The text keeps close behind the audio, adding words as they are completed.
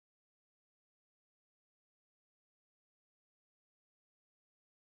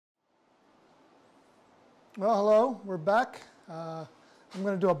Well, hello, we're back. I'm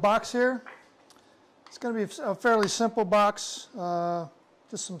going to do a box here. It's going to be a fairly simple box,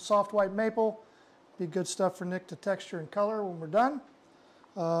 just some soft white maple. Be good stuff for Nick to texture and color when we're done.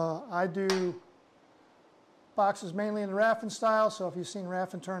 I do boxes mainly in the raffin style, so if you've seen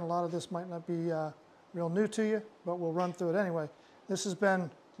raffin turn, a lot of this might not be real new to you, but we'll run through it anyway. This has been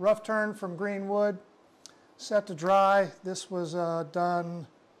rough turn from green wood, set to dry. This was done.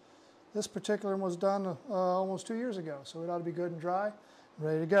 This particular one was done almost 2 years ago, so it ought to be good and dry and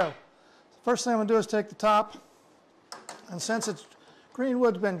ready to go. First thing I'm going to do is take the top, and since it's green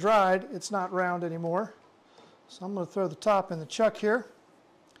wood's been dried, it's not round anymore. So I'm going to throw the top in the chuck here.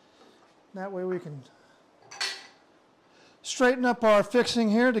 That way we can straighten up our fixing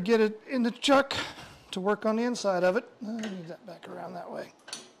here to get it in the chuck to work on the inside of it. I need that back around that way.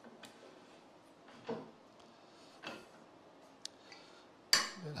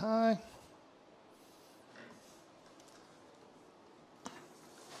 A bit high.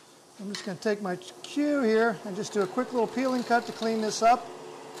 I'm just going to take my cue here and just do a quick little peeling cut to clean this up.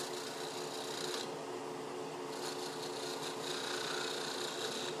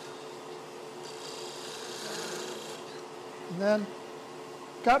 And then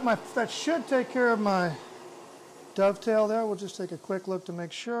that should take care of my dovetail there. We'll just take a quick look to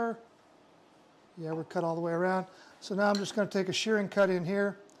make sure. Yeah, we're cut all the way around. So now I'm just going to take a shearing cut in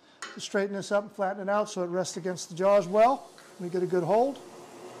here to straighten this up and flatten it out so it rests against the jaws well. We get a good hold.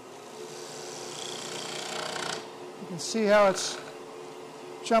 You can see how it's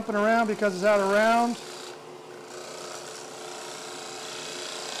jumping around because it's out of round.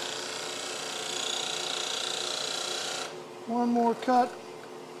 One more cut.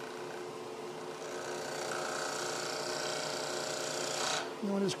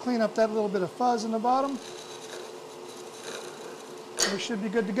 And we'll just clean up that little bit of fuzz in the bottom. We should be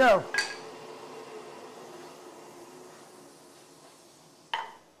good to go.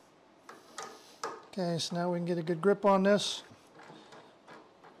 Okay, so now we can get a good grip on this.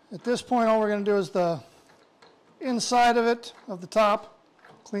 At this point, all we're going to do is the inside of it, of the top,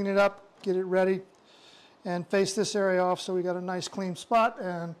 clean it up, get it ready, and face this area off so we got a nice clean spot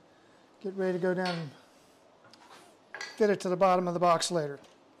and get ready to go down and fit it to the bottom of the box later.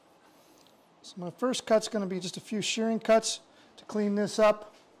 So my first cut's going to be just a few shearing cuts to clean this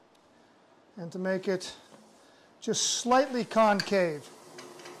up and to make it just slightly concave.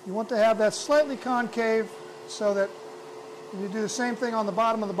 You want to have that slightly concave so that you do the same thing on the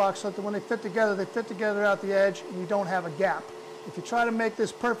bottom of the box so that when they fit together out the edge and you don't have a gap. If you try to make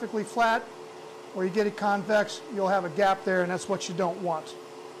this perfectly flat or you get it convex, you'll have a gap there, and that's what you don't want.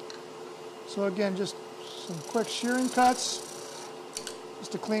 So again, just some quick shearing cuts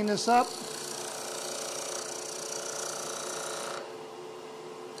just to clean this up.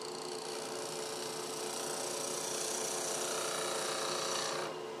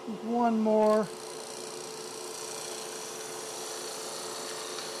 One more.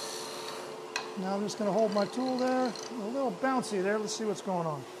 Now I'm just going to hold my tool there. A little bouncy there. Let's see what's going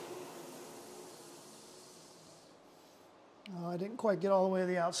on. Oh, I didn't quite get all the way to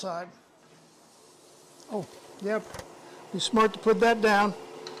the outside. Oh, yep. Be smart to put that down.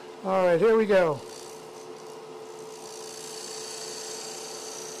 All right, here we go.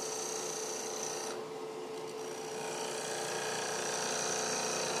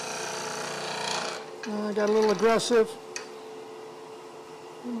 I got a little aggressive.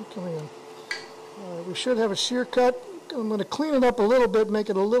 Coming in. All right, we should have a shear cut. I'm going to clean it up a little bit, make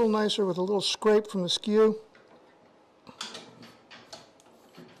it a little nicer with a little scrape from the skew.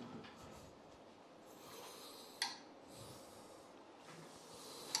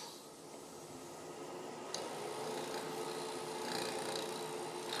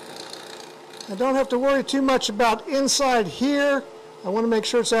 I don't have to worry too much about inside here. I want to make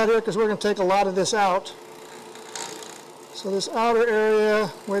sure it's out here because we're going to take a lot of this out. So this outer area,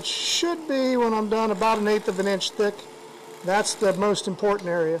 which should be, when I'm done, about 1/8 of an inch thick, that's the most important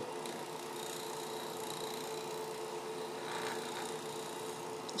area.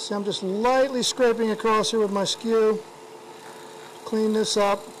 See, I'm just lightly scraping across here with my skew. Clean this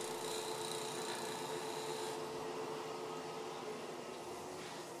up.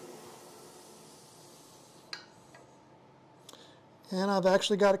 And I've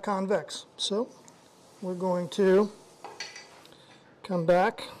actually got it convex. So we're going to come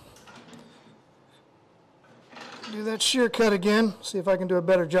back, do that shear cut again, see if I can do a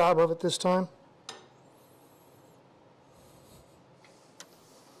better job of it this time.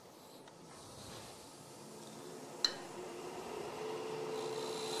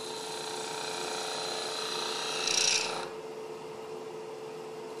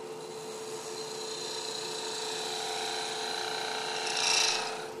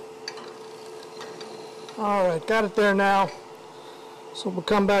 All right, got it there now. So we'll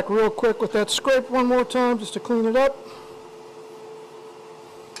come back real quick with that scrape one more time just to clean it up.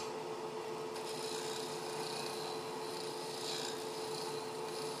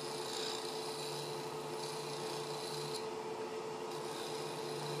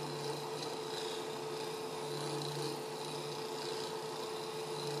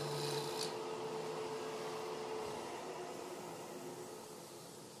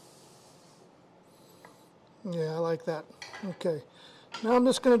 Yeah, I like that. Okay. Now I'm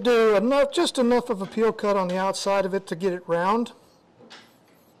just going to do just enough of a peel cut on the outside of it to get it round.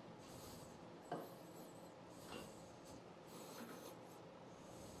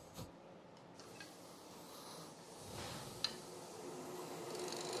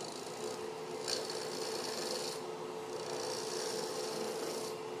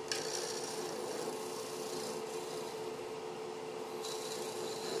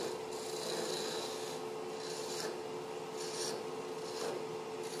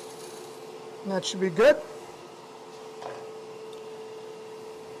 That should be good.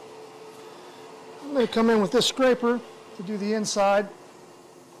 I'm going to come in with this scraper to do the inside.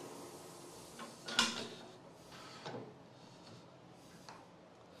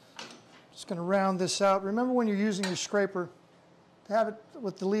 Just going to round this out. Remember when you're using your scraper to have it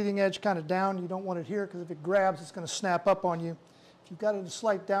with the leading edge kind of down. You don't want it here because if it grabs, it's going to snap up on you. If you've got it at a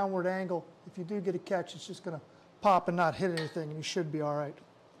slight downward angle, if you do get a catch, it's just going to pop and not hit anything, and you should be all right.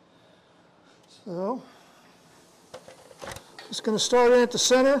 So, just going to start in at the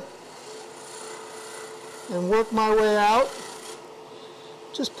center and work my way out.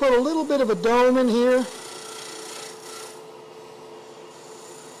 Just put a little bit of a dome in here.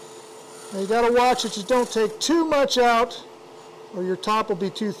 Now you got to watch it, just don't take too much out or your top will be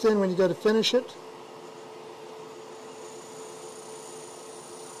too thin when you go to finish it.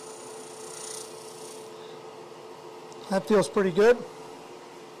 That feels pretty good.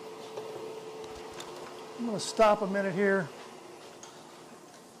 I'm going to stop a minute here.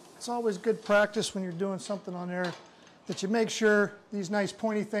 It's always good practice when you're doing something on there that you make sure these nice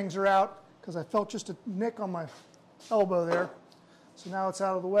pointy things are out, because I felt just a nick on my elbow there. So now it's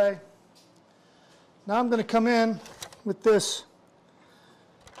out of the way. Now I'm going to come in with this.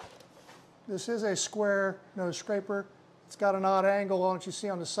 This is a square nose scraper. It's got an odd angle on it you see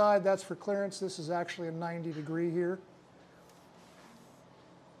on the side. That's for clearance. This is actually a 90-degree here.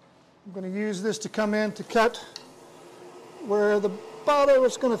 I'm going to use this to come in to cut where the bottom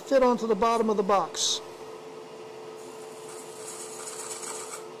is going to fit onto the bottom of the box.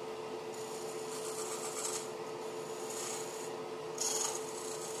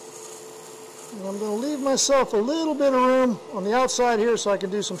 And I'm going to leave myself a little bit of room on the outside here so I can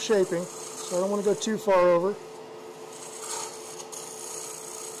do some shaping. So I don't want to go too far over.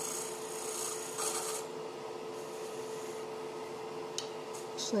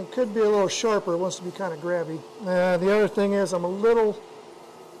 This thing could be a little sharper. It wants to be kind of grabby. The other thing is I'm a little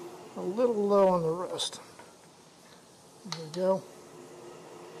low on the rest. There we go.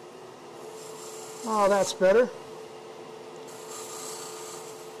 Oh, that's better.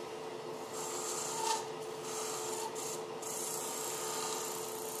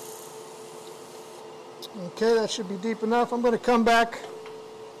 Okay, that should be deep enough. I'm going to come back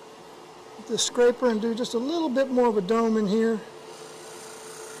with this scraper and do just a little bit more of a dome in here.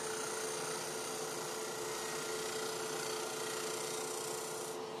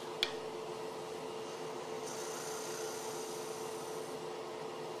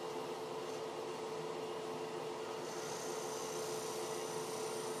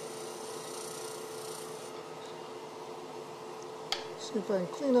 See if I can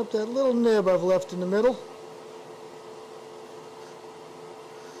clean up that little nib I've left in the middle.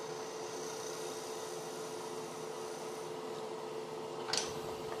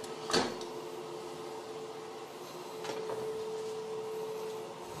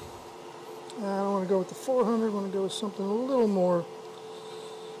 I don't want to go with the 400, I want to go with something a little more.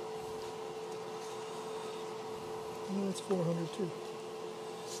 That's 400 too.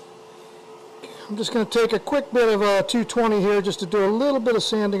 I'm just going to take a quick bit of 220 here just to do a little bit of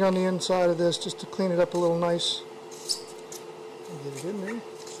sanding on the inside of this just to clean it up a little nice. Get it in there.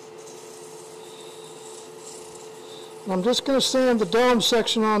 And I'm just going to sand the dome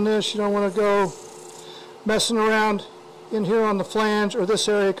section on this. You don't want to go messing around in here on the flange or this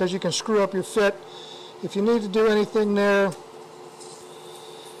area because you can screw up your fit. If you need to do anything there,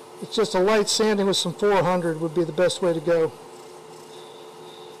 it's just a light sanding with some 400 would be the best way to go.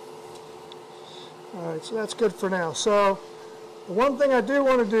 Alright, so that's good for now. So, the one thing I do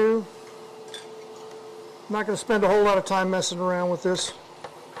want to do, I'm not going to spend a whole lot of time messing around with this.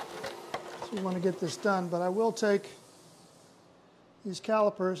 So we want to get this done, but I will take these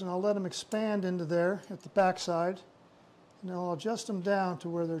calipers and I'll let them expand into there at the back side, and then I'll adjust them down to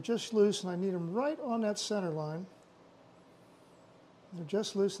where they're just loose, and I need them right on that center line. They're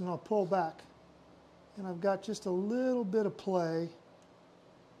just loose, and I'll pull back. And I've got just a little bit of play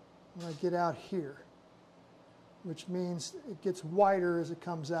when I get out here, which means it gets wider as it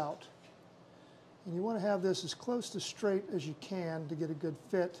comes out. And you want to have this as close to straight as you can to get a good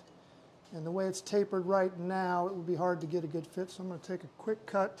fit. And the way it's tapered right now, it would be hard to get a good fit, so I'm going to take a quick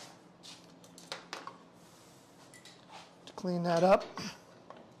cut to clean that up.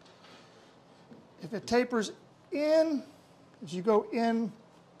 If it tapers in, as you go in,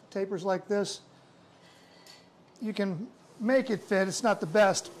 tapers like this, you can make it fit. It's not the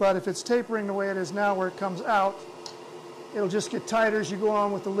best, but if it's tapering the way it is now where it comes out, it'll just get tighter as you go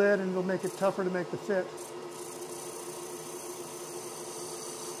on with the lid, and it'll make it tougher to make the fit.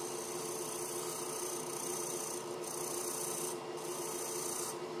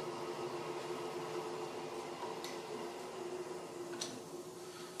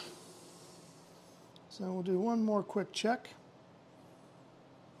 So we'll do one more quick check.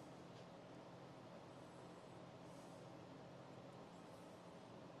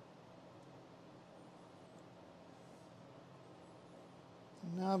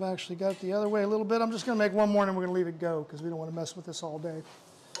 Now I've actually got it the other way a little bit. I'm just going to make one more and then we're going to leave it go because we don't want to mess with this all day.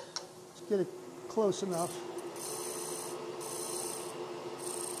 Let's get it close enough.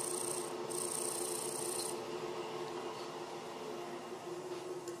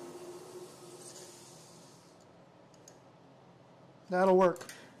 That'll work.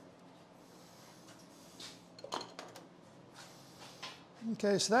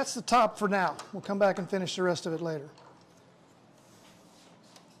 Okay, so that's the top for now. We'll come back and finish the rest of it later.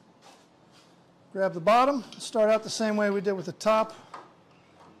 Grab the bottom, start out the same way we did with the top.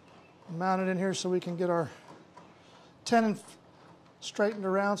 Mount it in here so we can get our tenon straightened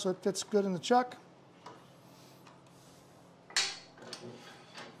around so it fits good in the chuck.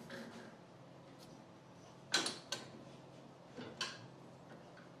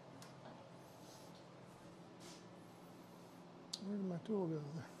 Where did my tool go?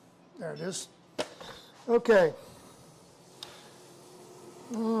 There it is. Okay.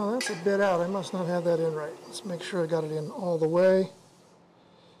 Oh, that's a bit out. I must not have that in right. Let's make sure I got it in all the way.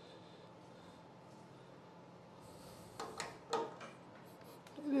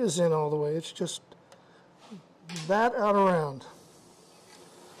 It is in all the way. It's just that out around.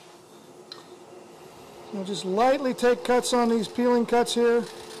 I'll just lightly take cuts on these peeling cuts here.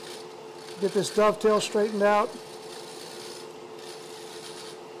 Get this dovetail straightened out.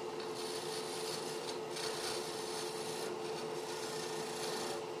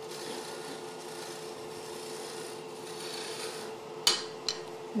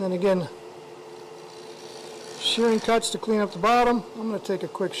 And then again, shearing cuts to clean up the bottom. I'm going to take a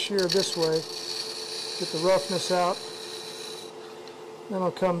quick shear this way, get the roughness out. Then I'll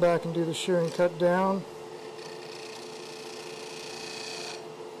come back and do the shearing cut down.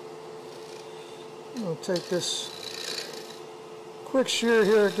 I'll take this quick shear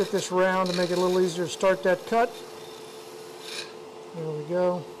here, get this round to make it a little easier to start that cut. There we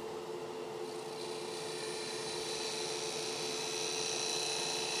go.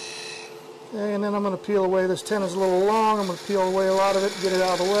 Okay, and then I'm going to peel away. This tenon's a little long. I'm going to peel away a lot of it and get it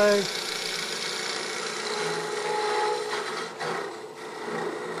out of the way.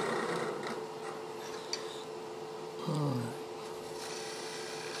 All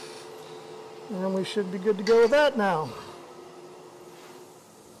right. And we should be good to go with that now.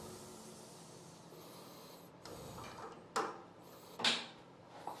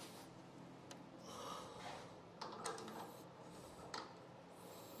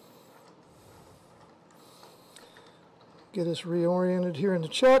 Get us reoriented here in the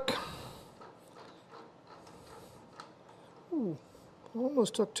chuck. Ooh,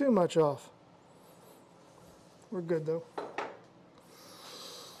 almost took too much off. We're good though.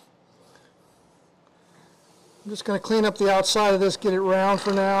 I'm just going to clean up the outside of this, get it round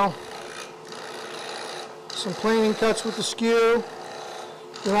for now. Some planing cuts with the skew.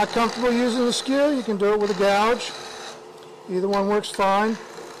 If you're not comfortable using the skew, you can do it with a gouge. Either one works fine.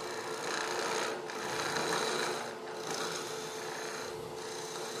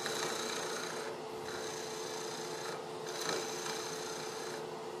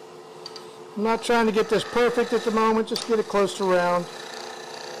 I'm not trying to get this perfect at the moment, just get it close to round.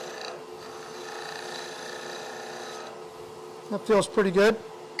 That feels pretty good.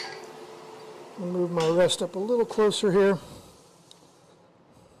 I'll move my rest up a little closer here.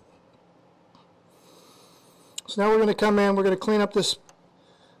 So now we're going to come in, we're going to clean up this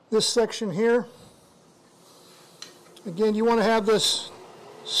this section here. Again, you want to have this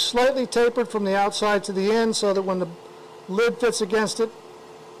slightly tapered from the outside to the end so that when the lid fits against it,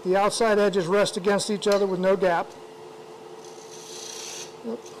 the outside edges rest against each other with no gap.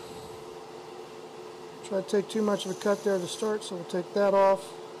 Yep. Try to take too much of a cut there to start, so we'll take that off.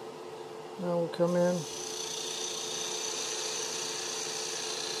 Now we'll come in.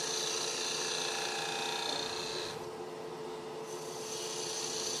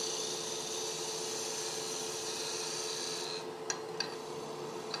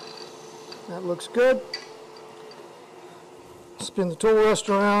 That looks good. Spin the tool rest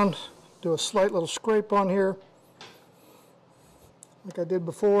around, do a slight little scrape on here, like I did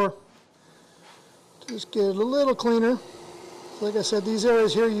before. Just get it a little cleaner. Like I said, these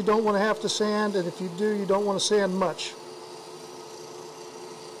areas here you don't want to have to sand, and if you do, you don't want to sand much.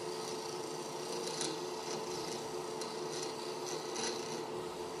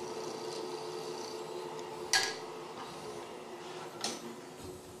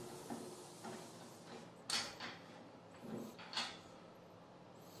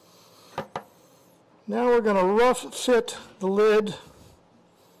 Now we're going to rough fit the lid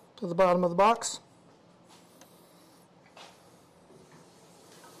to the bottom of the box.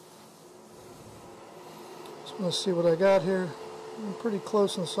 So let's see what I got here. I'm pretty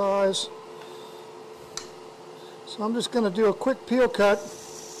close in size. So I'm just going to do a quick peel cut,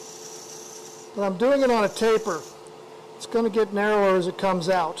 but I'm doing it on a taper. It's going to get narrower as it comes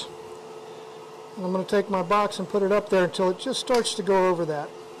out. And I'm going to take my box and put it up there until it just starts to go over that.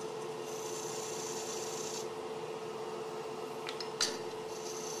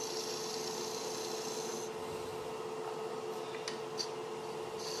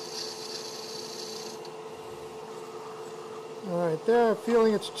 Alright, there, I'm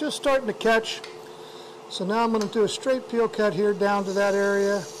feeling it's just starting to catch. So now I'm going to do a straight peel cut here down to that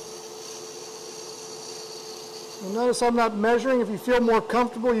area. You'll notice I'm not measuring. If you feel more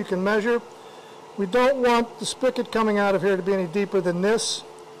comfortable, you can measure. We don't want the spigot coming out of here to be any deeper than this,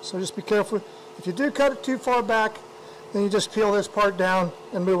 so just be careful. If you do cut it too far back, then you just peel this part down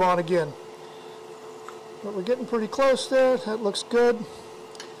and move on again. But we're getting pretty close there. That looks good.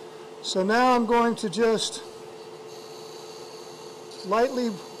 So now I'm going to just lightly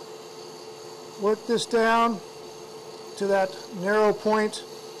work this down to that narrow point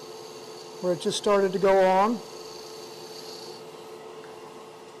where it just started to go on.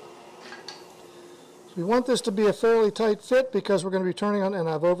 So we want this to be a fairly tight fit because we're going to be turning on, and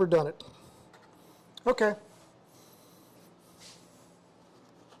I've overdone it. Okay.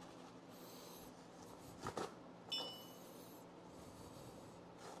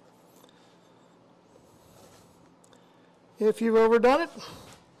 If you've overdone it,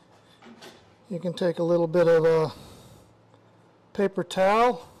 you can take a little bit of a paper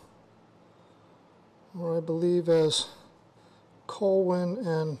towel, or I believe as Colwin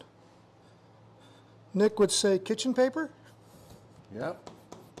and Nick would say, kitchen paper? Yep.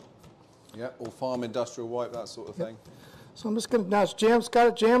 Yep, or farm industrial wipe, that sort of thing. So I'm just going to, now it's got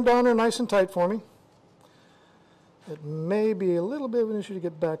it jammed on there nice and tight for me. It may be a little bit of an issue to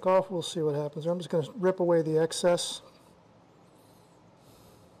get back off. We'll see what happens there. I'm just going to rip away the excess.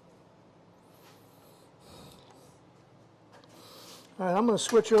 All right, I'm going to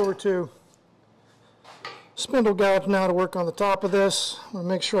switch over to spindle gouge now to work on the top of this. I'm going to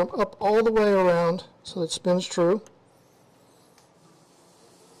make sure I'm up all the way around so that it spins true.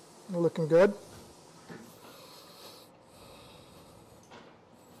 Looking good.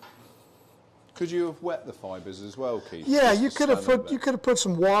 Could you have wet the fibres as well, Keith? Yeah, you could have put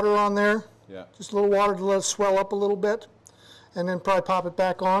some water on there. Yeah. Just a little water to let it swell up a little bit, and then probably pop it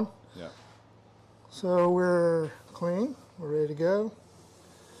back on. Yeah. So we're clean. We're ready to go.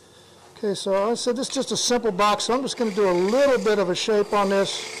 Okay, so I said this is just a simple box, so I'm just going to do a little bit of a shape on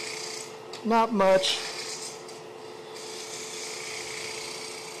this. Not much.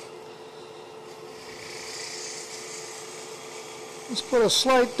 Let's put a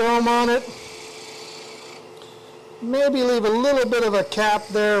slight dome on it. Maybe leave a little bit of a cap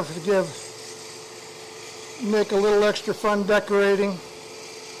there to give Nick a little extra fun decorating.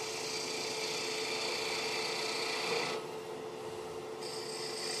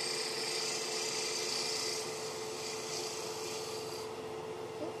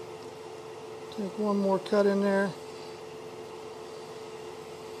 Take one more cut in there.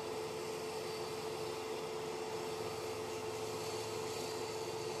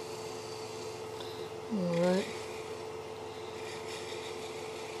 All right.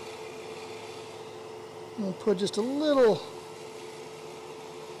 I'll put just a little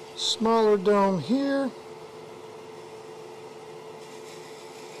smaller dome here.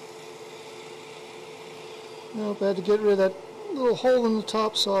 Nope, I had to get rid of that little hole in the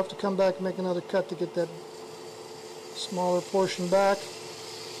top, so I'll have to come back and make another cut to get that smaller portion back.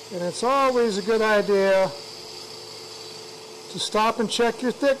 And it's always a good idea to stop and check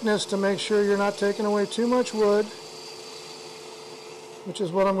your thickness to make sure you're not taking away too much wood, which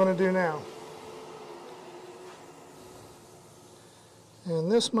is what I'm going to do now.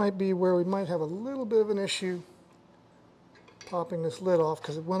 And this might be where we might have a little bit of an issue popping this lid off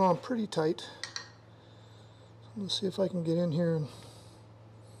because it went on pretty tight. Let's see if I can get in here and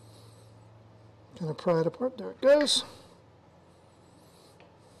kind of pry it apart. There it goes.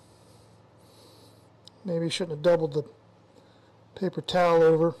 Maybe shouldn't have doubled the paper towel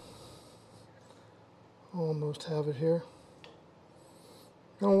over. Almost have it here.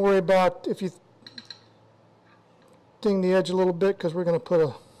 Don't worry about if you ding the edge a little bit because we're going to put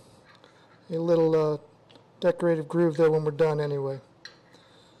a little decorative groove there when we're done anyway.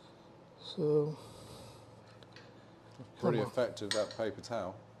 So. Pretty effective, that paper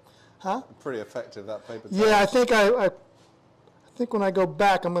towel. Huh? Pretty effective, that paper towel. Yeah, I think when I go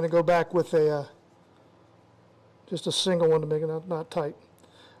back, I'm going to go back with just a single one to make it not tight.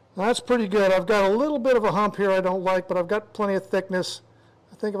 Now that's pretty good. I've got a little bit of a hump here I don't like, but I've got plenty of thickness.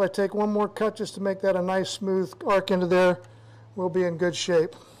 I think if I take one more cut just to make that a nice smooth arc into there, we'll be in good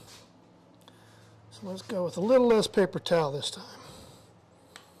shape. So let's go with a little less paper towel this time.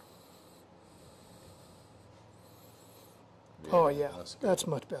 Oh yeah, that's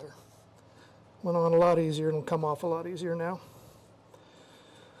much better. Went on a lot easier and it'll come off a lot easier now.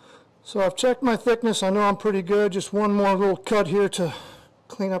 So I've checked my thickness. I know I'm pretty good. Just one more little cut here to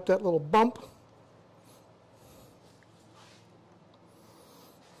clean up that little bump.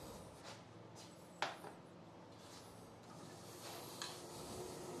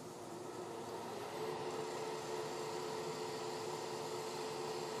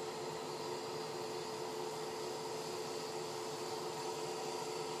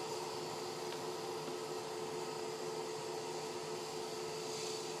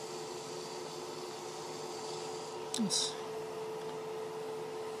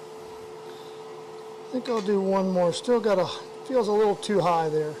 I think I'll do one more. Still feels a little too high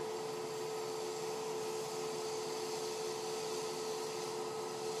there.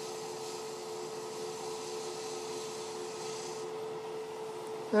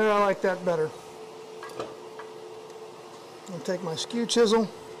 There, I like that better. I'll take my skew chisel,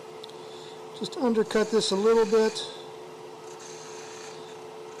 just undercut this a little bit.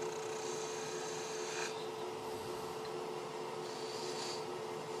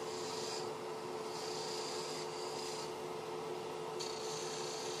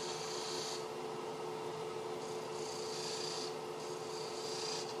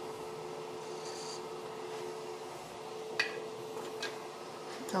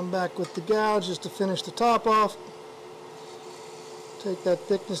 Come back with the gouge just to finish the top off. Take that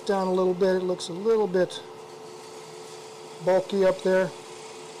thickness down a little bit. It looks a little bit bulky up there.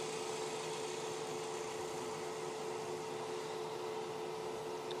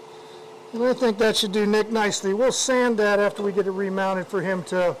 And I think that should do Nick nicely. We'll sand that after we get it remounted for him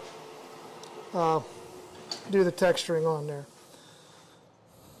to do the texturing on there.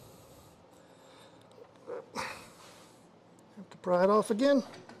 Have to pry it off again.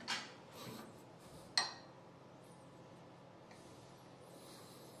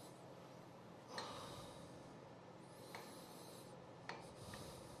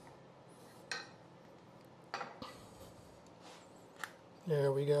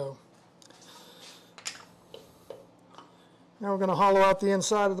 There we go. Now we're going to hollow out the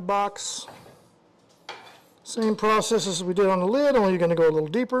inside of the box. Same process as we did on the lid, only you're going to go a little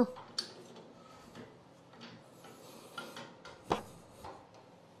deeper.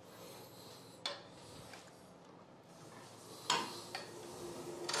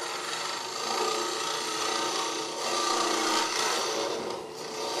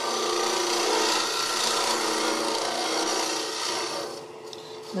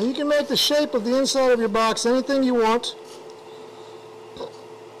 Now you can make the shape of the inside of your box anything you want.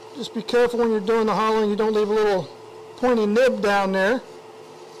 Just be careful when you're doing the hollowing you don't leave a little pointy nib down there.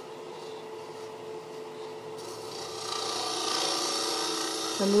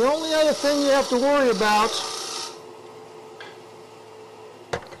 And the only other thing you have to worry about,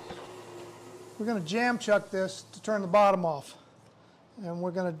 we're going to jam chuck this to turn the bottom off. And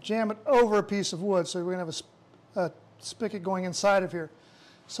we're going to jam it over a piece of wood, so we're going to have a spigot going inside of here.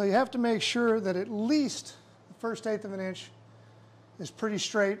 So you have to make sure that at least the first eighth of an inch is pretty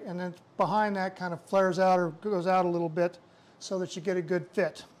straight, and then behind that kind of flares out or goes out a little bit so that you get a good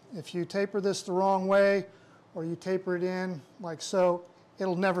fit. If you taper this the wrong way or you taper it in like so,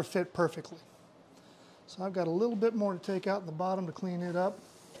 it'll never fit perfectly. So I've got a little bit more to take out in the bottom to clean it up.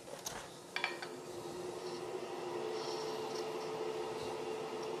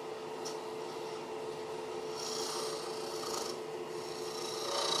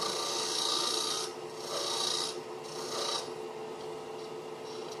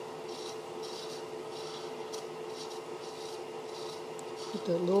 Get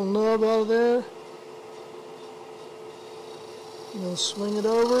that little nub out of there. And then swing it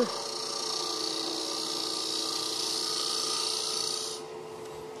over.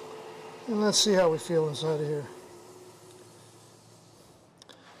 And let's see how we feel inside of here.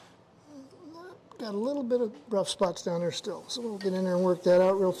 Got a little bit of rough spots down there still, so we'll get in there and work that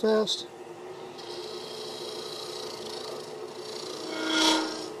out real fast.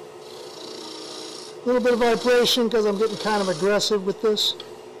 A little bit of vibration because I'm getting kind of aggressive with this.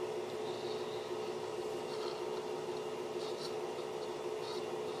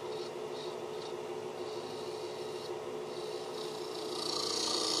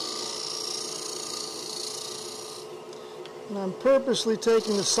 And I'm purposely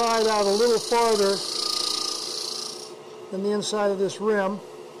taking the side out a little farther than the inside of this rim.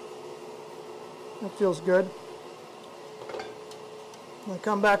 That feels good. I'm going to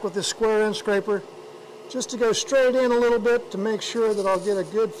come back with this square end scraper just to go straight in a little bit to make sure that I'll get a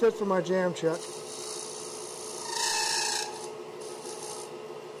good fit for my jam chuck.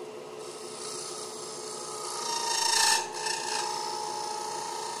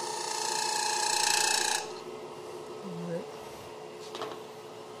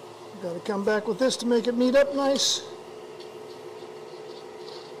 Got to come back with this to make it meet up nice.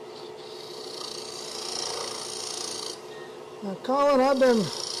 Now, Colin, I've been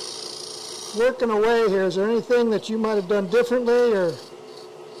working away here. Is there anything that you might have done differently, or?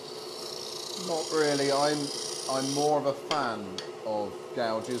 Not really. I'm more of a fan of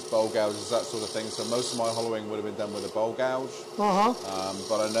gouges, bowl gouges, that sort of thing. So most of my hollowing would have been done with a bowl gouge.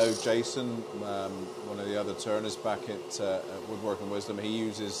 But I know Jason, one of the other turners back at Woodworking Wisdom, he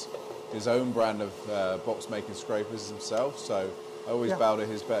uses his own brand of box making scrapers himself. So I always bow to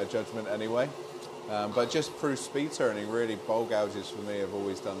his better judgment anyway. But just through speed turning, really, bowl gouges for me have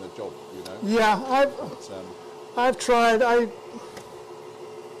always done the job, you know. Yeah, I've tried. I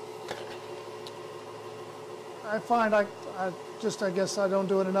find I guess I don't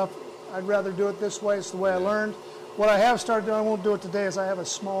do it enough. I'd rather do it this way. It's the way I learned. What I have started doing, I won't do it today, is I have a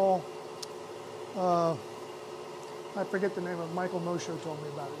small, I forget the name of it, Michael Mosho told me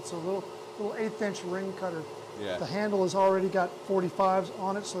about it. It's a little 1/8" ring cutter. Yeah. The handle has already got 45s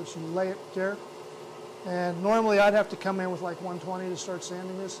on it, so that you lay it there. And normally I'd have to come in with like 120 to start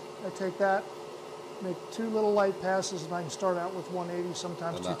sanding this. I take that, make 2 little light passes, and I can start out with 180,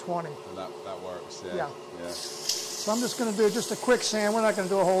 sometimes 220. And that works, yeah. So I'm just going to do just a quick sand. We're not going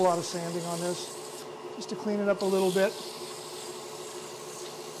to do a whole lot of sanding on this, just to clean it up a little bit.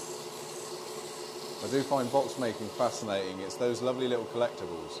 I do find box making fascinating. It's those lovely little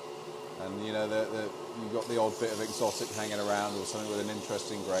collectibles. And you know, you've got the odd bit of exotic hanging around or something with an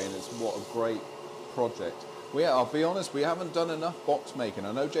interesting grain. It's what a great project. I'll be honest, we haven't done enough box making.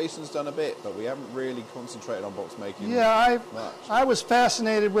 I know Jason's done a bit, but we haven't really concentrated on box making much. I was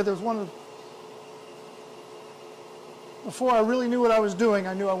fascinated with it. It was one of before I really knew what I was doing,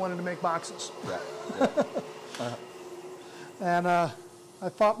 I knew I wanted to make boxes. Yeah. And I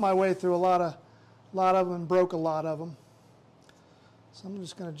fought my way through a lot of them and broke a lot of them. So I'm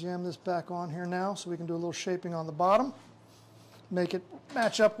just going to jam this back on here now so we can do a little shaping on the bottom. Make it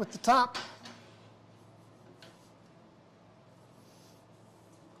match up with the top.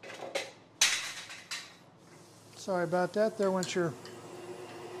 Sorry about that. There went your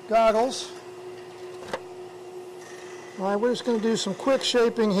goggles. All right, we're just going to do some quick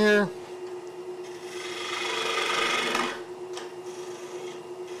shaping here.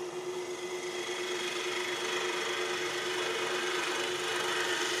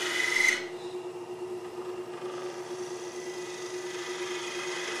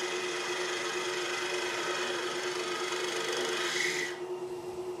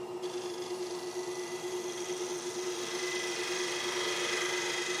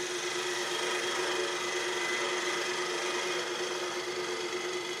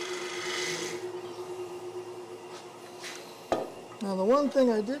 Now the one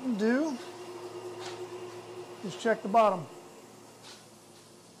thing I didn't do is check the bottom.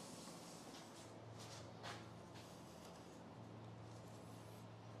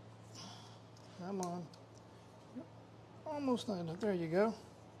 Come on. Almost not enough. There you go.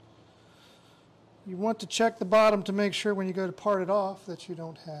 You want to check the bottom to make sure when you go to part it off that you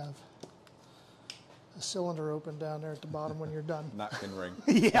don't have a the cylinder open down there at the bottom when you're done. Napkin ring.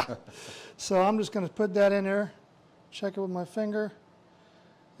 Yeah. So I'm just going to put that in there, check it with my finger,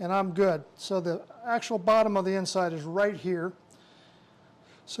 and I'm good. So the actual bottom of the inside is right here.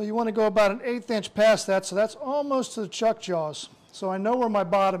 So you want to go about an 1/8 inch past that, so that's almost to the chuck jaws. So I know where my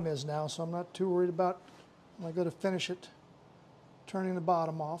bottom is now, so I'm not too worried about when I go to finish it, turning the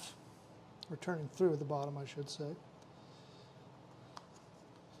bottom off, or turning through the bottom, I should say.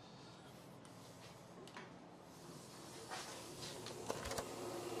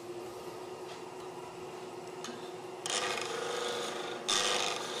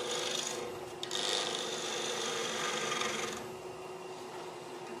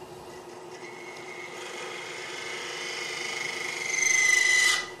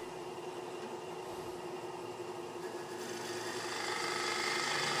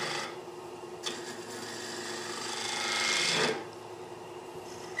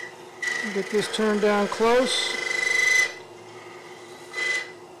 Get this turned down close.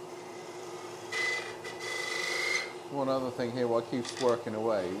 One other thing here while Keith's working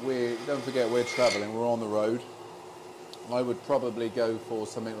away, don't forget we're travelling, we're on the road. I would probably go for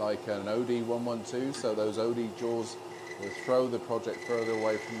something like an OD 112, so those OD jaws will throw the project further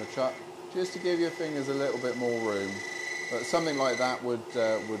away from the chuck, just to give your fingers a little bit more room. But something like that would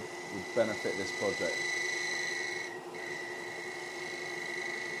benefit this project.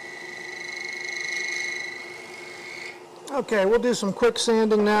 Okay, we'll do some quick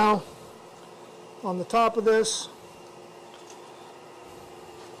sanding now on the top of this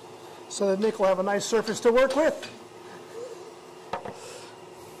so that Nick will have a nice surface to work with.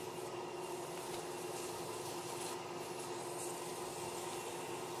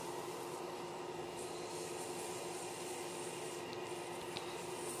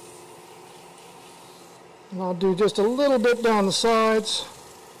 And I'll do just a little bit down the sides.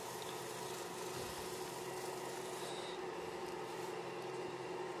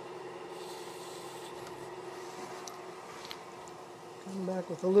 Come back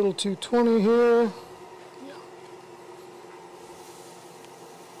with a little 220 here.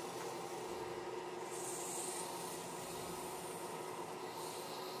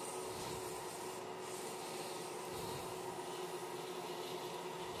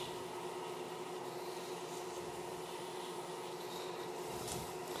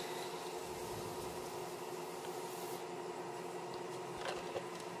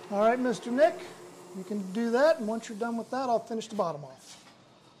 All right, Mr. Nick, you can do that, and once you're done with that, I'll finish the bottom off.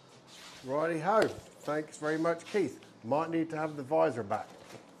 Righty-ho. Thanks very much, Keith. Might need to have the visor back.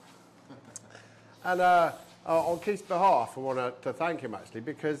 And on Keith's behalf, I want to thank him, actually,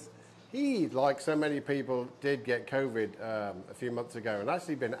 because he, like so many people, did get COVID a few months ago and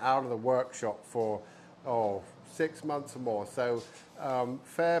actually been out of the workshop for, 6 months or more. So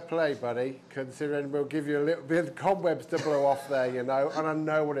fair play, buddy, considering we'll give you a little bit of cobwebs to blow off there, you know, and I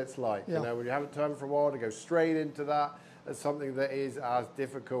know what it's like. Yeah. You know, when you haven't turned for a while, to go straight into that is something that is as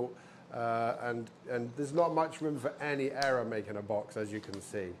difficult, and there's not much room for any error making a box, as you can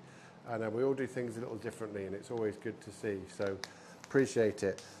see. And we all do things a little differently, and it's always good to see, so appreciate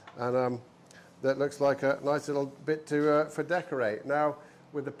it. And that looks like a nice little bit to for decorate. Now,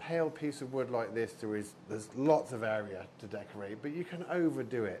 with a pale piece of wood like this, there's lots of area to decorate, but you can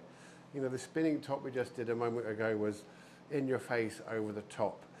overdo it. You know, the spinning top we just did a moment ago was in your face over the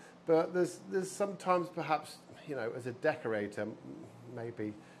top. But there's sometimes perhaps, you know, as a decorator,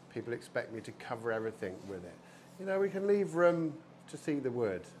 maybe people expect me to cover everything with it. You know, we can leave room to see the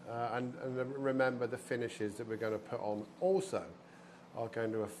wood, and remember the finishes that we're going to put on also are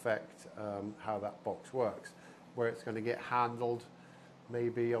going to affect how that box works, where it's going to get handled.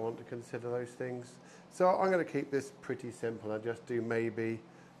 Maybe I want to consider those things. So I'm going to keep this pretty simple. I just do maybe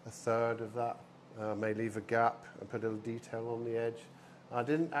a third of that. May leave a gap and put a little detail on the edge. I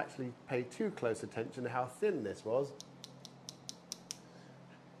didn't actually pay too close attention to how thin this was,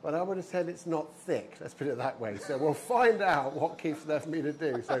 but I would have said it's not thick, let's put it that way. So we'll find out what Keith's left me to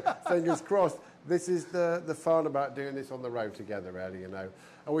do. So fingers crossed. This is the fun about doing this on the road together, really, you know.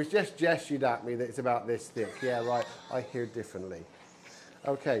 And we just gestured at me that it's about this thick. Yeah, right, I hear differently.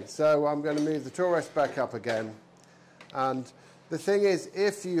 Okay, so I'm going to move the tool rest back up again. And the thing is,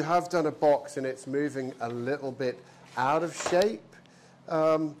 if you have done a box and it's moving a little bit out of shape,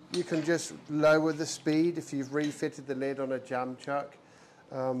 you can just lower the speed. If you've refitted the lid on a jam chuck,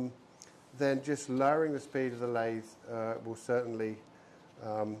 then just lowering the speed of the lathe will certainly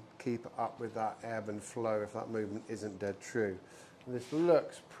keep up with that ebb and flow if that movement isn't dead true. And this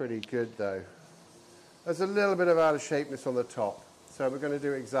looks pretty good though. There's a little bit of out of shapeness on the top, so we're going to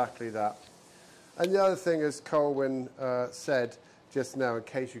do exactly that. And the other thing, as Colwin said just now, in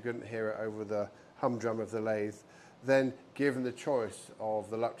case you couldn't hear it over the humdrum of the lathe, then given the choice of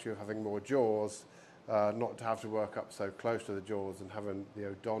the luxury of having more jaws, not to have to work up so close to the jaws and having the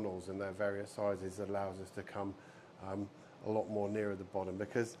O'Donnells in their various sizes allows us to come a lot more nearer the bottom,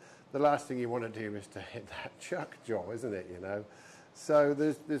 because the last thing you want to do is to hit that chuck jaw, isn't it, you know? So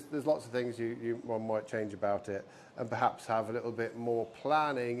there's lots of things one might change about it, and perhaps have a little bit more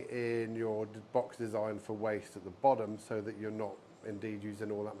planning in your box design for waste at the bottom, so that you're not indeed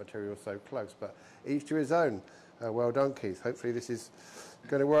using all that material so close. But each to his own. Well done, Keith. Hopefully this is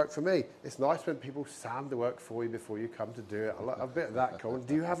going to work for me. It's nice when people sand the work for you before you come to do it. I like a bit of that, Colin.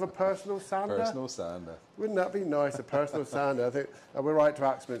 Do you have a personal sander? Personal sander. Wouldn't that be nice, a personal sander? I think we'll write to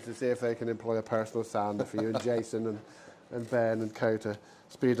Axminster to see if they can employ a personal sander for you and Jason and Ben and Co to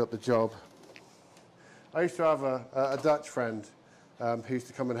speed up the job. I used to have a Dutch friend who used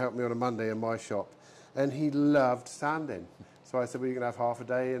to come and help me on a Monday in my shop, and he loved sanding. So I said, well, you can have half a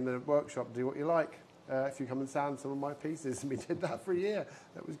day in the workshop, do what you like. If you come and sand some of my pieces, and we did that for a year.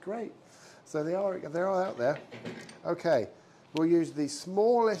 That was great. So they're all out there. Okay, we'll use the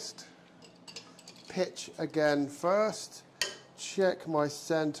smallest pitch again first. Check my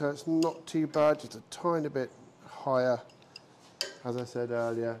center. It's not too bad, just a tiny bit higher. As I said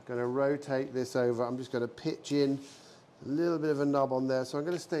earlier, going to rotate this over. I'm just going to pitch in a little bit of a knob on there. So I'm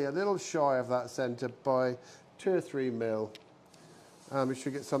going to stay a little shy of that center by 2 or 3 mil. We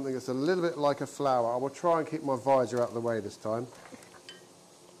should get something that's a little bit like a flower. I will try and keep my visor out of the way this time.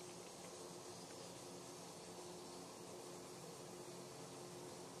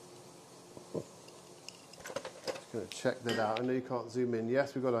 Just going to check that out. I know you can't zoom in.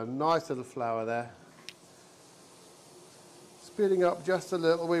 Yes, we've got a nice little flower there. Speeding up just a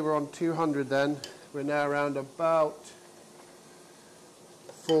little. We were on 200 then. We're now around about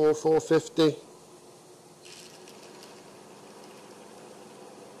 450.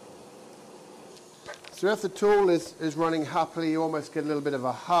 So if the tool is running happily, you almost get a little bit of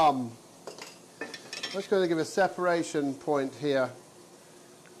a hum. I'm just going to give a separation point here.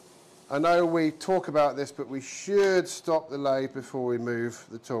 I know we talk about this, but we should stop the lathe before we move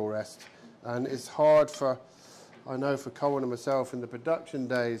the tool rest. And it's hard for, I know for Colwin and myself in the production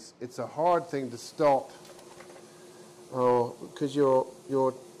days, it's a hard thing to stop because you're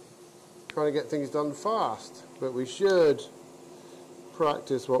trying to get things done fast. But we should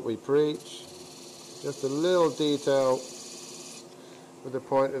practice what we preach. Just a little detail with the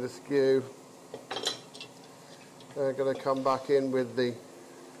point of the skew. I'm going to come back in with the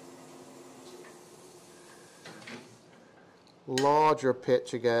larger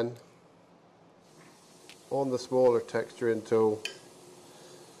pitch again on the smaller texturing tool.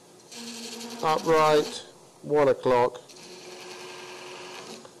 Upright, 1 o'clock.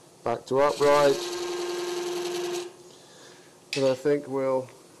 Back to upright. And I think we'll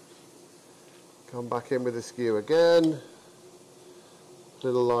come back in with the skew again.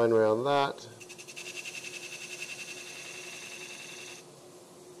 Little line around that.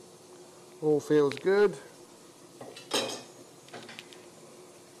 All feels good.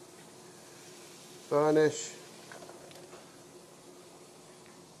 Burnish.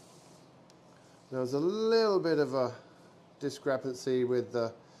 There's a little bit of a discrepancy with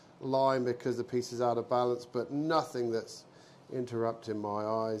the line because the piece is out of balance, but nothing that's interrupting my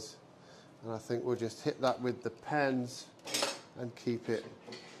eyes. And I think we'll just hit that with the pens and keep it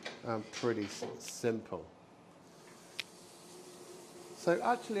pretty simple. So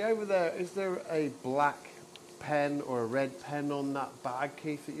actually over there, is there a black pen or a red pen on that bag,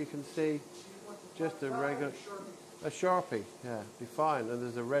 Keith, that you can see? Just a regular, a Sharpie, yeah, be fine. And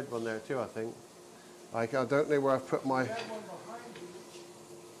there's a red one there too, I think. I don't know where I've put my,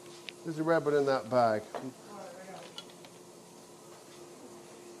 there's a red one in that bag.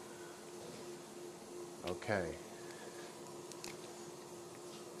 Okay,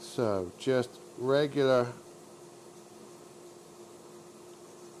 so just regular.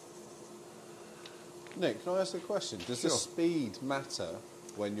 Nick, can I ask a question? Does the speed matter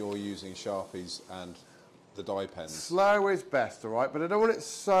when you're using Sharpies and the dye pens? Slow is best, all right, but I don't want it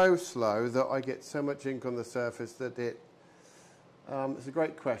so slow that I get so much ink on the surface that it... it's a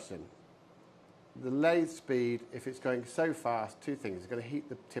great question. The lathe speed, if it's going so fast, 2 things. It's going to heat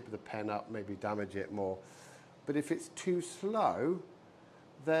the tip of the pen up, maybe damage it more. But if it's too slow,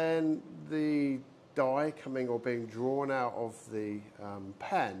 then the dye coming or being drawn out of the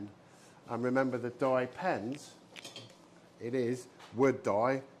pen, and remember the dye pens, it is wood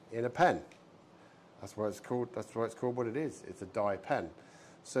dye in a pen. That's why it's called, what it is. It's a dye pen.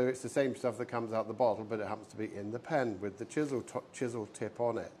 So it's the same stuff that comes out the bottle, but it happens to be in the pen with the chisel tip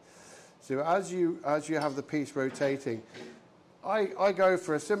on it. So as you have the piece rotating, I go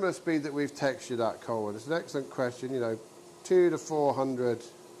for a similar speed that we've textured at, Colwin. It's an excellent question, you know, 200 to 400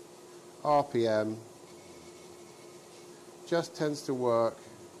 RPM just tends to work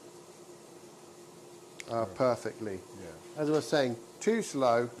perfectly. Yeah. As I was saying, too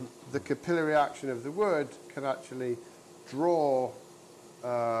slow, the capillary action of the wood can actually draw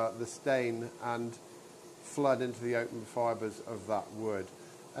the stain and flood into the open fibres of that wood.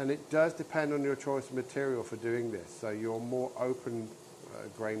 And it does depend on your choice of material for doing this. So your more open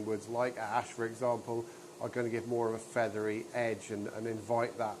grain woods, like ash, for example, are going to give more of a feathery edge and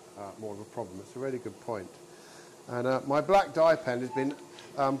invite that more of a problem. It's a really good point. And my black dye pen has been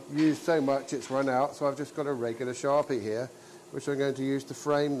used so much it's run out, so I've just got a regular Sharpie here, which I'm going to use to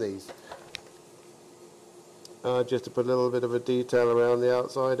frame these. Just to put a little bit of a detail around the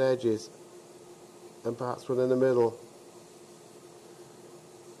outside edges, and perhaps one in the middle.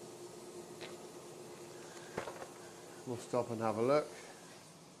 We'll stop and have a look.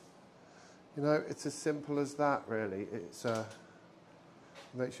 You know, it's as simple as that, really. It's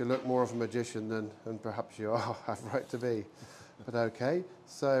makes you look more of a magician than perhaps you are, have right to be. But okay,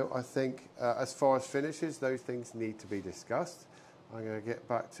 so I think as far as finishes, those things need to be discussed. I'm going to get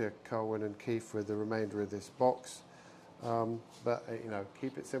back to Colwin and Keith with the remainder of this box. But, you know,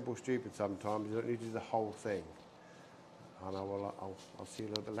 keep it simple, stupid sometimes. You don't need to do the whole thing. And I'll see you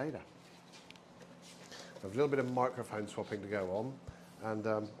a little bit later. There's a little bit of microphone swapping to go on, and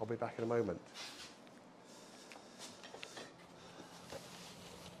I'll be back in a moment.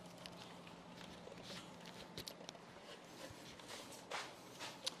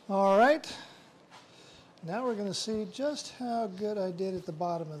 All right, now we're going to see just how good I did at the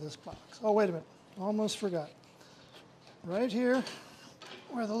bottom of this box. Oh, wait a minute, almost forgot. Right here,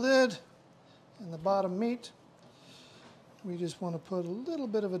 where the lid and the bottom meet, we just want to put a little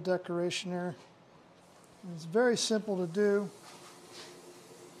bit of a decoration there. It's very simple to do.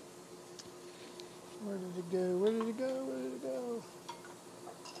 Where did it go? Where did it go? Where did it go?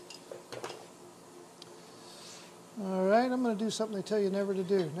 All right, I'm going to do something they tell you never to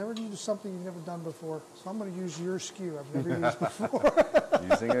do. Never do something you've never done before. So I'm going to use your skew I've never used before.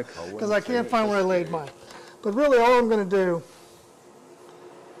 Using a Colwin. Because I can't find where I laid mine. But really all I'm going to do,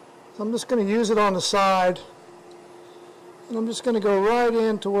 I'm just going to use it on the side. And I'm just going to go right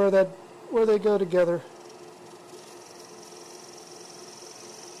into where they go together.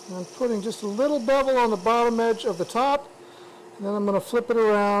 And I'm putting just a little bevel on the bottom edge of the top. And then I'm going to flip it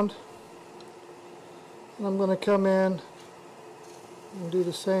around. And I'm going to come in and do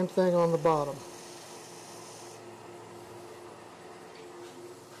the same thing on the bottom.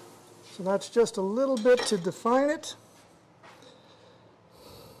 So that's just a little bit to define it.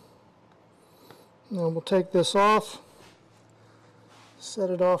 Now we'll take this off, set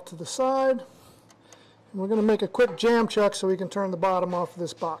it off to the side, and we're going to make a quick jam check so we can turn the bottom off of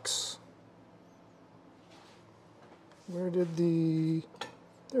this box. Where did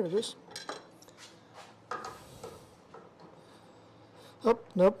there it is. Oh,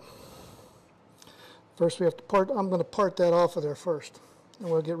 nope. First we have to I'm going to part that off of there first. And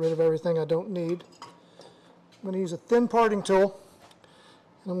we'll get rid of everything I don't need. I'm going to use a thin parting tool.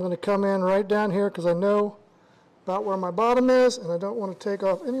 And I'm going to come in right down here because I know about where my bottom is and I don't want to take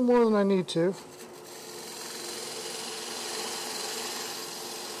off any more than I need to.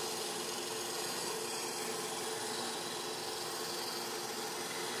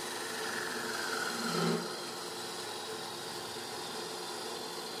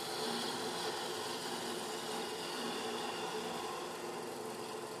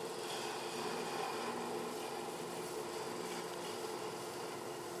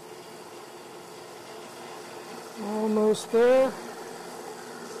 Almost there.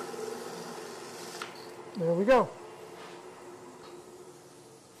 There we go.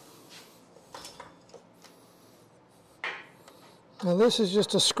 Now this is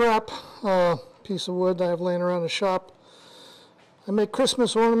just a scrap piece of wood I have laying around the shop. I make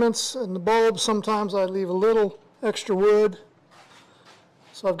Christmas ornaments and the bulbs. Sometimes I leave a little extra wood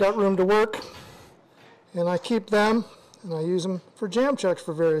so I've got room to work, and I keep them and I use them for jam checks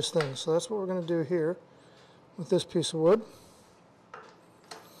for various things. So that's what we're going to do here with this piece of wood.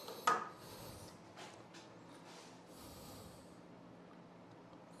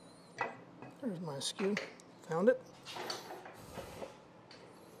 There's my skew. Found it.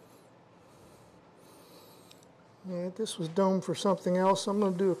 Alright, this was domed for something else. I'm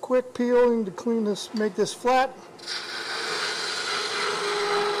going to do a quick peeling to clean this, make this flat.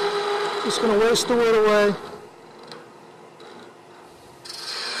 Just going to waste the wood away.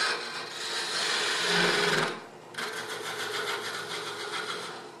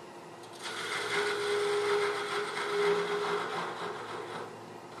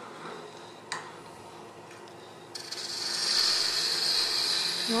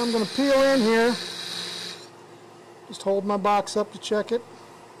 Now I'm going to peel in here. Just hold my box up to check it.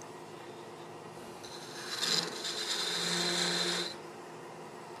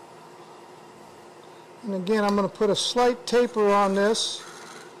 And again, I'm going to put a slight taper on this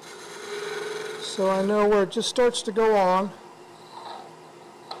so I know where it just starts to go on.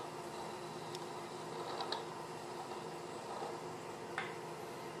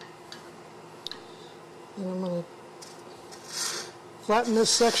 And I'm going to flatten this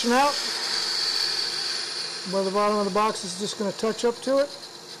section out where the bottom of the box is just going to touch up to it.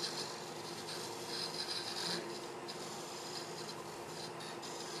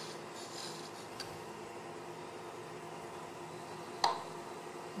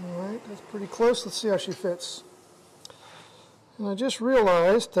 Alright, that's pretty close. Let's see how she fits. And I just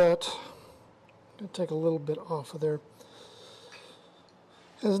realized that I'm going to take a little bit off of there.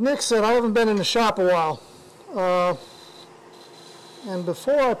 As Nick said, I haven't been in the shop a while. And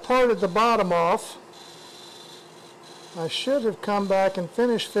before I parted the bottom off, I should have come back and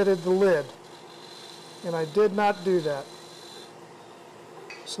finish fitted the lid. And I did not do that.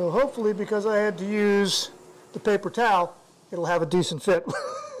 So hopefully, because I had to use the paper towel, it'll have a decent fit.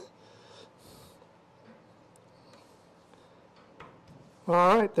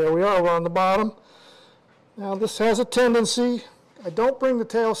 All right, there we are. We're on the bottom. Now this has a tendency. I don't bring the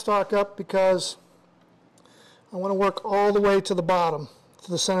tailstock up because I want to work all the way to the bottom,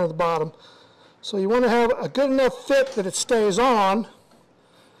 to the center of the bottom. So you want to have a good enough fit that it stays on,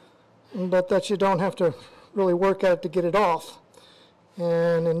 but that you don't have to really work at it to get it off.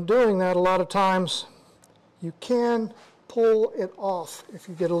 And in doing that, a lot of times you can pull it off if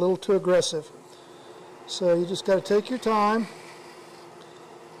you get a little too aggressive. So you just got to take your time.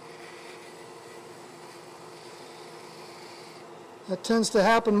 That tends to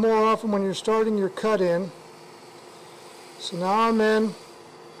happen more often when you're starting your cut in. So now I'm in.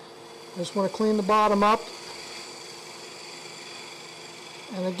 I just want to clean the bottom up.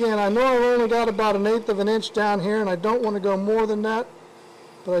 And again, I know I've only got about 1/8 of an inch down here, and I don't want to go more than that.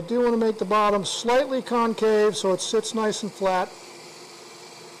 But I do want to make the bottom slightly concave so it sits nice and flat.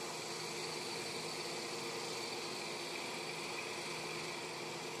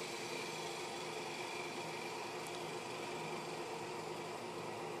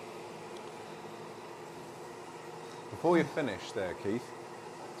 Before you finish there, Keith,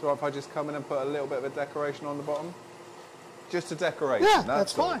 it's all right if I just come in and put a little bit of a decoration on the bottom? Just a decoration. Yeah,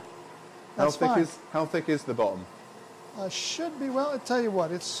 that's fine. That's fine. How thick is the bottom? Should be, well, I tell you what,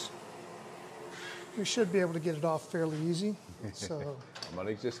 we should be able to get it off fairly easy. So I'm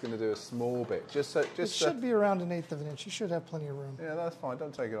only just going to do a small bit. it should be around 1/8 of an inch. You should have plenty of room. Yeah, that's fine.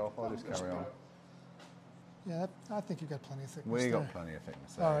 Don't take it off. I'll just carry on. Yeah, I think you've got plenty of thickness We there. got plenty of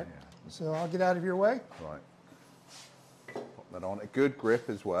thickness there. All right. Yeah. So I'll get out of your way. Right. Pop that on. A good grip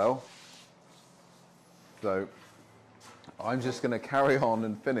as well. So I'm just going to carry on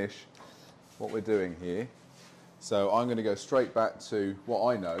and finish what we're doing here. So I'm going to go straight back to what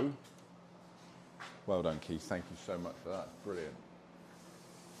I know. Well done, Keith. Thank you so much for that. Brilliant.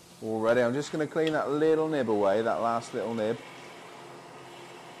 Already, I'm just going to clean that little nib away, that last little nib.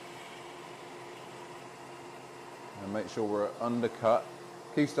 And make sure we're undercut.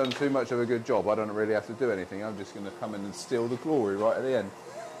 Keith's done too much of a good job. I don't really have to do anything. I'm just going to come in and steal the glory right at the end.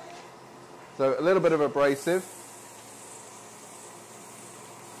 So a little bit of abrasive.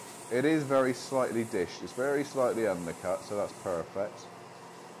 It is very slightly dished. It's very slightly undercut, so that's perfect.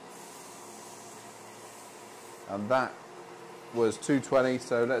 And that was 220,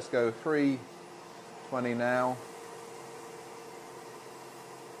 so let's go 320 now.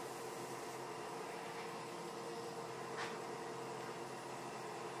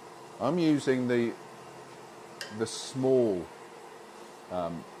 I'm using the small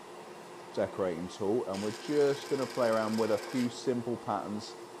decorating tool, and we're just going to play around with a few simple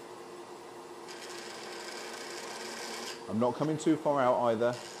patterns. I'm not coming too far out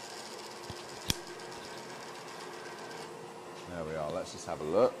either. There we are, let's just have a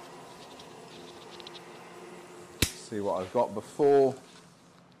look. See what I've got before.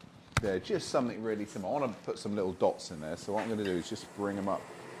 Yeah, just something really simple. I want to put some little dots in there, so what I'm going to do is just bring them up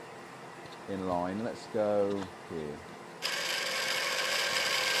in line. Let's go here.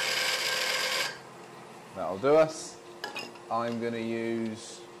 That'll do us. I'm going to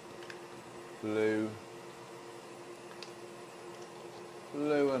use blue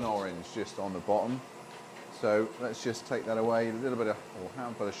and orange just on the bottom. So let's just take that away, a little bit of, or a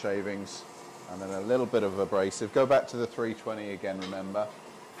handful of shavings, and then a little bit of abrasive. Go back to the 320 again, remember.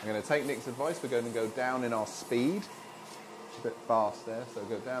 I'm going to take Nick's advice. We're going to go down in our speed. It's a bit fast there, so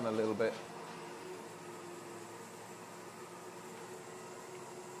go down a little bit.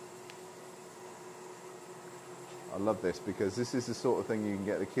 I love this because this is the sort of thing you can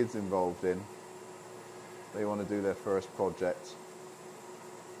get the kids involved in. They want to do their first project.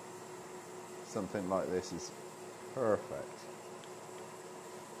 Something like this is perfect.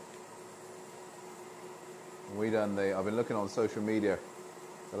 I've been looking on social media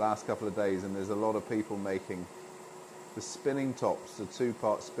the last couple of days, and there's a lot of people making the spinning tops, the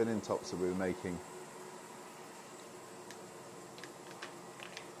 2-part spinning tops that we were making.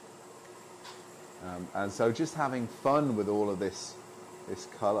 And so just having fun with all of this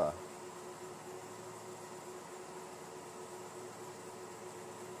colour.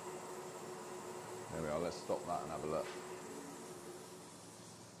 There we are, let's stop that and have a look.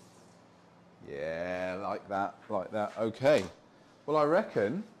 Yeah, like that, okay. Well, I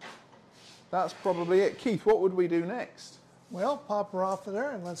reckon that's probably it. Keith, what would we do next? Well, pop her off of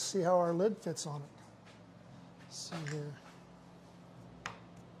there and let's see how our lid fits on it. Let's see here.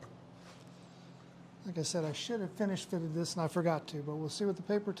 Like I said, I should have fitted this and I forgot to, but we'll see with the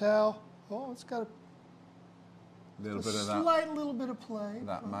paper towel. Oh, it's got a slight little bit of play.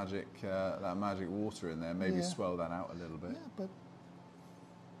 That magic water in there. Maybe swell that out a little bit. Yeah, but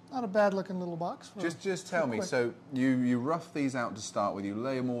not a bad looking little box. Just tell me. So you rough these out to start with. You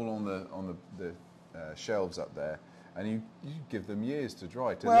lay them all on the shelves up there, and you give them years to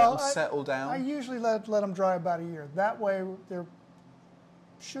dry to let them settle down. I usually let them dry about a year. That way they're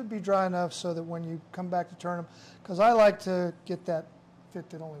should be dry enough so that when you come back to turn them, because I like to get that fit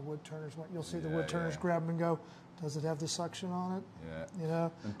that only wood turners want. You'll see the wood turners grab them and go, does it have the suction on it? Yeah. You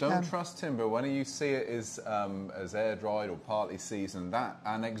know. And don't trust timber. When you see it is as air dried or partly seasoned,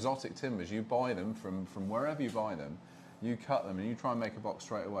 and exotic timbers, you buy them from wherever you buy them, you cut them and you try and make a box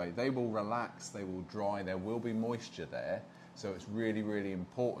straight away. They will relax, they will dry, there will be moisture there. So it's really, really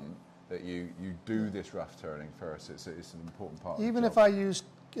important that you do this rough turning first. It's an important part. Even of the job.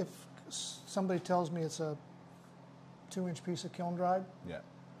 If somebody tells me it's a 2-inch piece of kiln dried,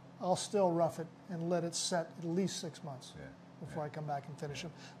 I'll still rough it and let it set at least 6 months before I come back and finish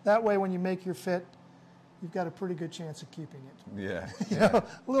them. That way, when you make your fit, you've got a pretty good chance of keeping it. Yeah. You know,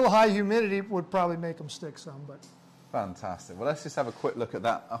 a little high humidity would probably make them stick some, but. Fantastic. Well, let's just have a quick look at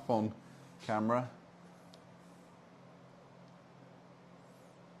that up on camera.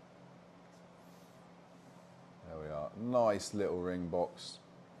 There we are. Nice little ring box.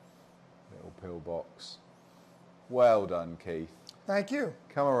 Little pill box. Well done, Keith. Thank you.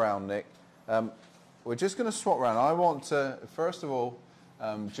 Come around, Nick. We're just going to swap around. I want to, first of all,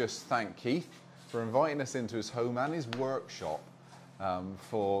 just thank Keith for inviting us into his home and his workshop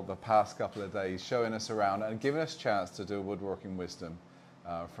for the past couple of days, showing us around and giving us a chance to do a woodworking wisdom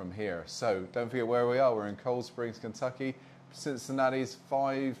from here. So don't forget where we are. We're in Cold Springs, Kentucky. Cincinnati's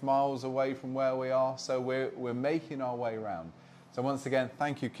 5 miles away from where we are, so we're making our way around. So once again,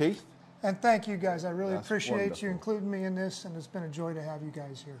 thank you, Keith. And thank you guys. I really appreciate wonderful. you including me in this, and it's been a joy to have you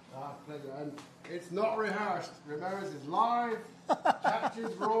guys here. Pleasure. And it's not rehearsed. Remember, this is live.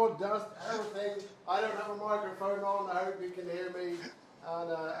 Captures, raw, dust, everything. I don't have a microphone on. I hope you can hear me.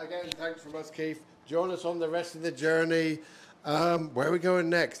 And again, thanks from us, Keith. Join us on the rest of the journey. Where are we going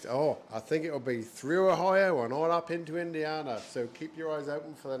next? Oh, I think it'll be through Ohio and on up into Indiana. So keep your eyes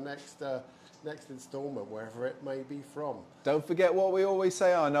open for the next installment, wherever it may be from. Don't forget what we always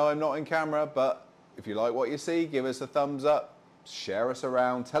say. I know I'm not in camera, but if you like what you see, give us a thumbs up, share us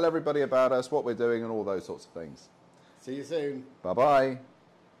around, tell everybody about us, what we're doing, and all those sorts of things. See you soon. Bye-bye.